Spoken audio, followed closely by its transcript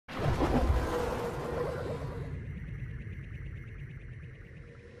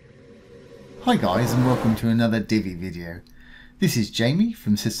Hi guys, and welcome to another Divi video. This is Jamie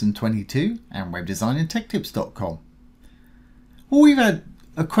from System22 and webdesignandtechtips.com. Well, we've had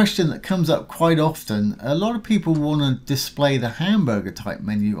a question that comes up quite often. A lot of people want to display the hamburger type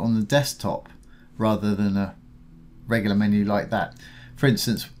menu on the desktop rather than a regular menu like that. For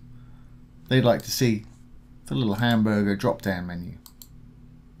instance, they'd like to see the little hamburger drop down menu.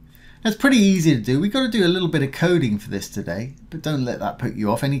 That's pretty easy to do. We've got to do a little bit of coding for this today, but don't let that put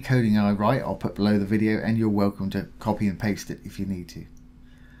you off. Any coding I write, I'll put below the video, and you're welcome to copy and paste it if you need to.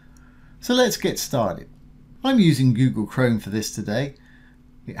 So let's get started. I'm using Google Chrome for this today.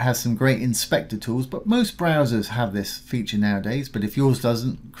 It has some great inspector tools, but most browsers have this feature nowadays, but if yours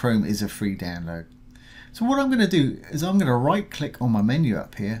doesn't, Chrome is a free download. So what I'm going to do is I'm going to right click on my menu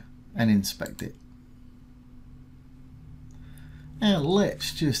up here and inspect it. Now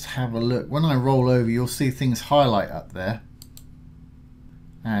let's just have a look. When I roll over, you'll see things highlight up there.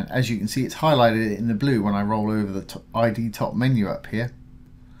 And as you can see, it's highlighted in the blue when I roll over the ID top menu up here.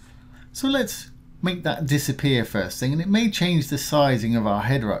 So let's make that disappear first thing. And it may change the sizing of our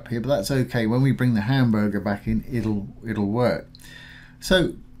header up here, but that's okay. When we bring the hamburger back in, it'll work.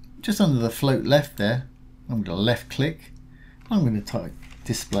 So just under the float left there, I'm going to left click. I'm going to type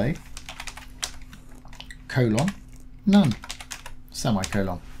display, colon, none.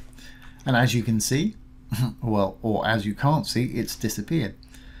 Semicolon, and as you can see, well, or as you can't see, it's disappeared.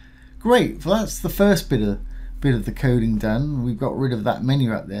 Great. Well, that's the first bit of the coding done. We've got rid of that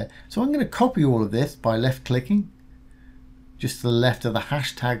menu up there. So I'm going to copy all of this by left clicking just to the left of the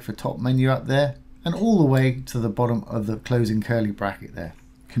hashtag for top menu up there, and all the way to the bottom of the closing curly bracket there.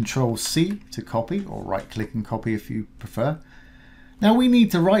 Control C to copy, or right click and copy if you prefer. Now we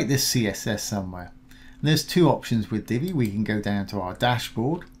need to write this CSS somewhere. There's two options with Divi. We can go down to our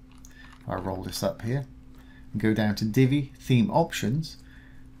dashboard. I roll this up here and go down to Divi theme options.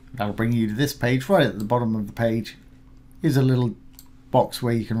 That'll bring you to this page. Right at the bottom of the page is a little box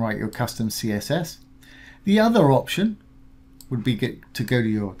where you can write your custom CSS. The other option would be to go to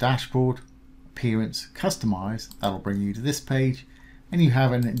your dashboard, appearance, customize. That'll bring you to this page, and you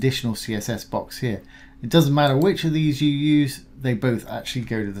have an additional CSS box here. It doesn't matter which of these you use, they both actually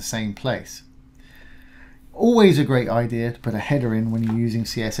go to the same place. Always a great idea to put a header in when you're using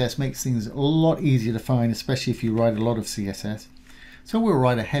CSS. Makes things a lot easier to find, especially if you write a lot of CSS. So we'll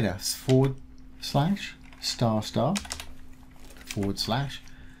write a header /*/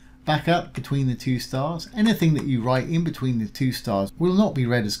 back up between the two stars. Anything that you write in between the two stars will not be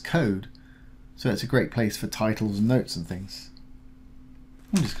read as code, so it's a great place for titles and notes and things.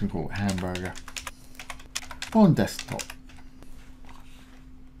 I'm just going to call it hamburger on desktop.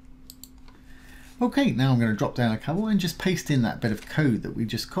 Okay, now I'm going to drop down a couple and just paste in that bit of code that we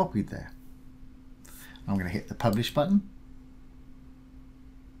just copied there. I'm going to hit the publish button.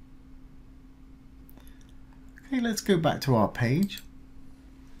 Okay, let's go back to our page.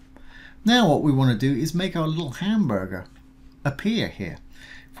 Now what we want to do is make our little hamburger appear here.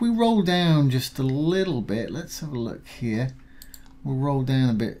 If we roll down just a little bit, let's have a look here. We'll roll down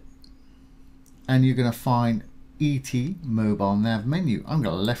a bit and you're going to find ET mobile nav menu. I'm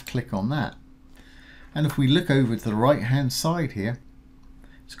going to left click on that. And if we look over to the right hand side here,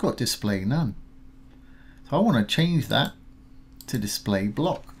 it's got display none. So I want to change that to display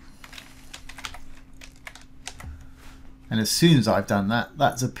block. And as soon as I've done that,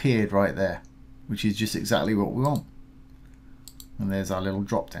 that's appeared right there, which is just exactly what we want. And there's our little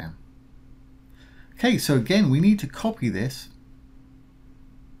drop down. Okay, so again, we need to copy this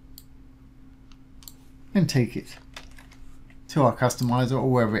and take it to our customizer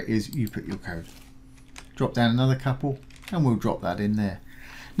or wherever it is you put your code. Drop down another couple and we'll drop that in there.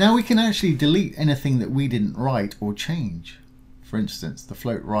 Now we can actually delete anything that we didn't write or change. For instance, the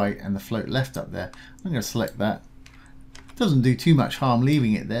float right and the float left up there. I'm going to select that. Doesn't do too much harm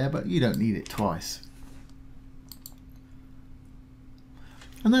leaving it there, but you don't need it twice.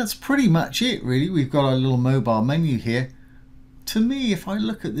 And that's pretty much it really. We've got our little mobile menu here. To me, if I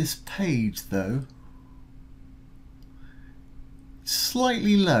look at this page though, it's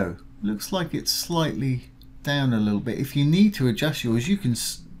slightly low. Looks like it's slightly down a little bit. If you need to adjust yours, you can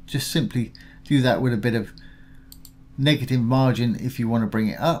just simply do that with a bit of negative margin if you want to bring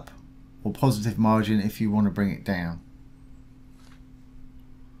it up, or positive margin if you want to bring it down.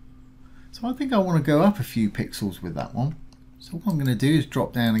 So I think I want to go up a few pixels with that one. So what I'm going to do is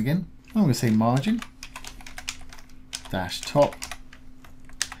drop down again. I'm going to say margin dash top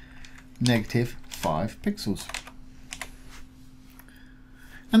 -5 pixels.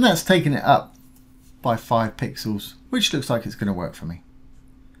 And that's taken it up by 5 pixels, which looks like it's going to work for me.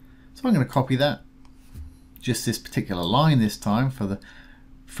 So I'm going to copy that, just this particular line this time for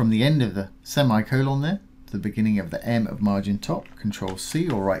from the end of the semicolon there to the beginning of the M of margin top, Control C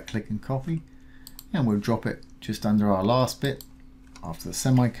or right click and copy, and we'll drop it just under our last bit after the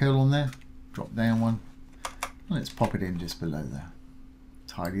semicolon there, drop down one, and let's pop it in just below there.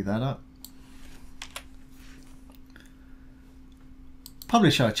 Tidy that up.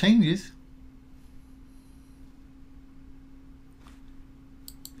 Publish our changes.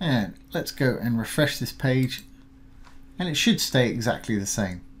 And let's go and refresh this page, and it should stay exactly the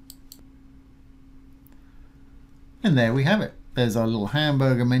same. And there we have it. There's our little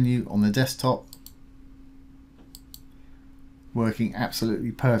hamburger menu on the desktop, working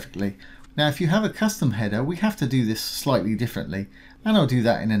absolutely perfectly. Now if you have a custom header, we have to do this slightly differently, and I'll do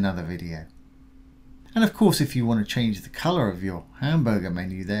that in another video. And of course, if you want to change the color of your hamburger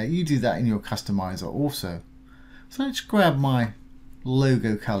menu there, you do that in your customizer also. So let's grab my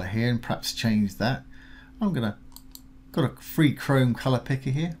logo color here and perhaps change that. Got a free Chrome color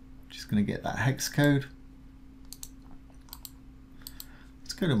picker here. Just going to get that hex code.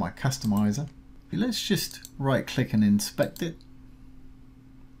 Let's go to my customizer. Let's just right click and inspect it.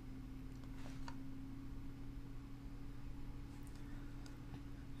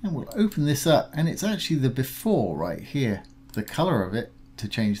 And we'll open this up, and it's actually the before right here, the color of it. To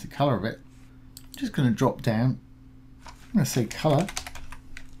change the color of it, I'm just going to drop down. I'm going to say color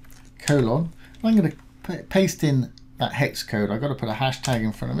colon. I'm going to paste in that hex code. I've got to put a hashtag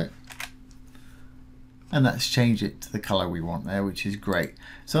in front of it, and that's changed it to the color we want there, which is great.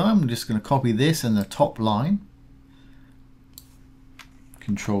 So I'm just going to copy this and the top line,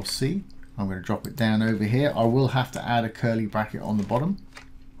 Control C. I'm going to drop it down over here. I will have to add a curly bracket on the bottom.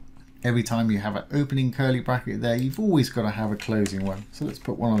 Every time you have an opening curly bracket there, you've always got to have a closing one. So let's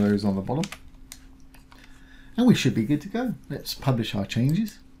put one of those on the bottom, and we should be good to go. Let's publish our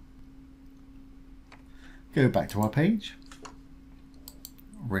changes. Go back to our page,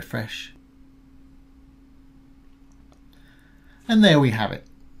 refresh, and there we have it.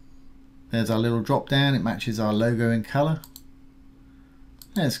 There's our little drop down. It matches our logo in color,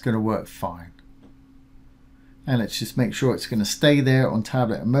 and it's going to work fine. And let's just make sure it's going to stay there on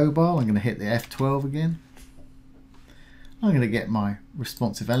tablet and mobile. I'm going to hit the F12 again. I'm going to get my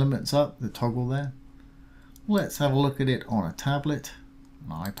responsive elements up, the toggle there. Let's have a look at it on a tablet,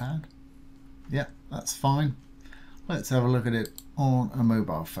 an iPad. Yep, that's fine. Let's have a look at it on a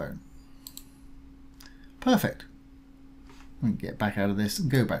mobile phone. Perfect. We can get back out of this and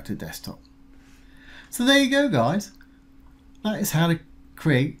go back to desktop. So there you go, guys. That is how to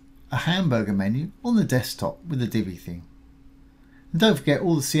create a hamburger menu on the desktop with the Divi theme. And don't forget,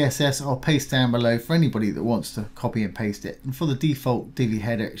 all the CSS I'll paste down below for anybody that wants to copy and paste it. And for the default Divi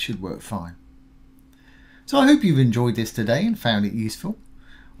header, it should work fine. So I hope you've enjoyed this today and found it useful.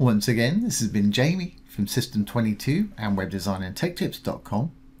 Once again, this has been Jamie from System22 and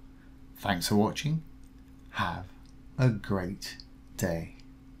webdesignandtechtips.com. Thanks for watching. Have a great day.